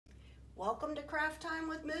Welcome to Craft Time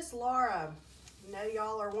with Miss Laura. I know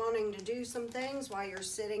y'all are wanting to do some things while you're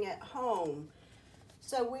sitting at home.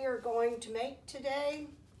 So we are going to make today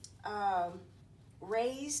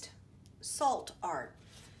raised salt art.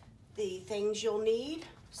 The things you'll need: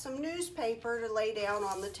 some newspaper to lay down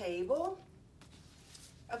on the table,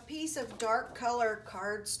 a piece of dark color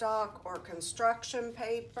cardstock or construction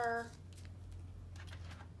paper,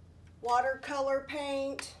 watercolor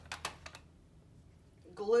paint,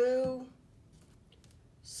 glue,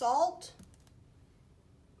 salt,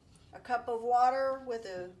 a cup of water with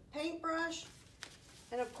a paintbrush,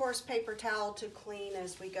 and of course paper towel to clean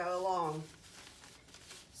as we go along.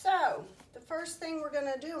 So the first thing we're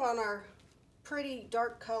going to do on our pretty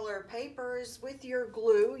dark color paper is, with your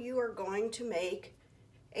glue, you are going to make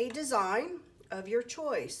a design of your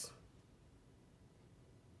choice.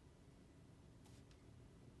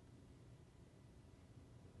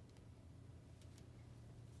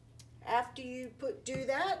 After you do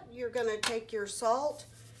that, you're going to take your salt,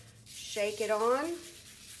 shake it on.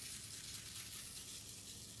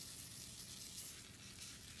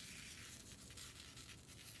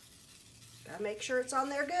 Gotta make sure it's on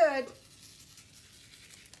there good.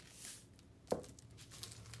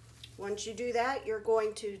 Once you do that, you're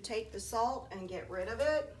going to take the salt and get rid of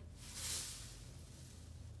it,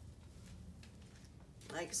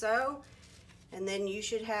 like so, and then you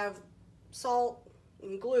should have salt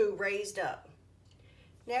and glue raised up.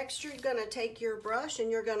 Next, you're going to take your brush and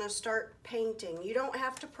you're going to start painting. You don't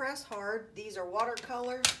have to press hard. These are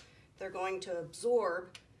watercolors. They're going to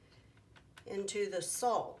absorb into the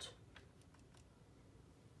salt.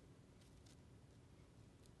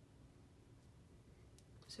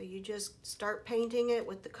 So you just start painting it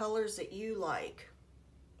with the colors that you like.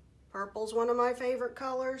 Purple's one of my favorite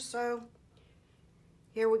colors, so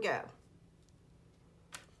here we go.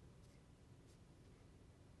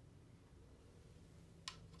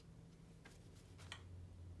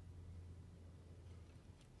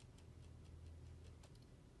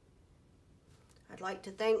 I'd like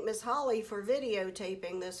to thank Miss Holly for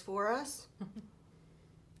videotaping this for us.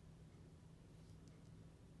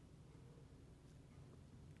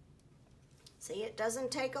 See, it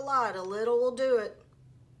doesn't take a lot. A little will do it.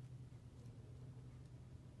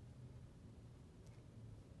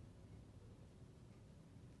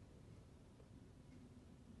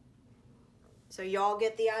 So y'all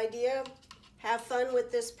get the idea? Have fun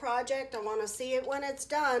with this project. I want to see it when it's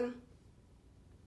done.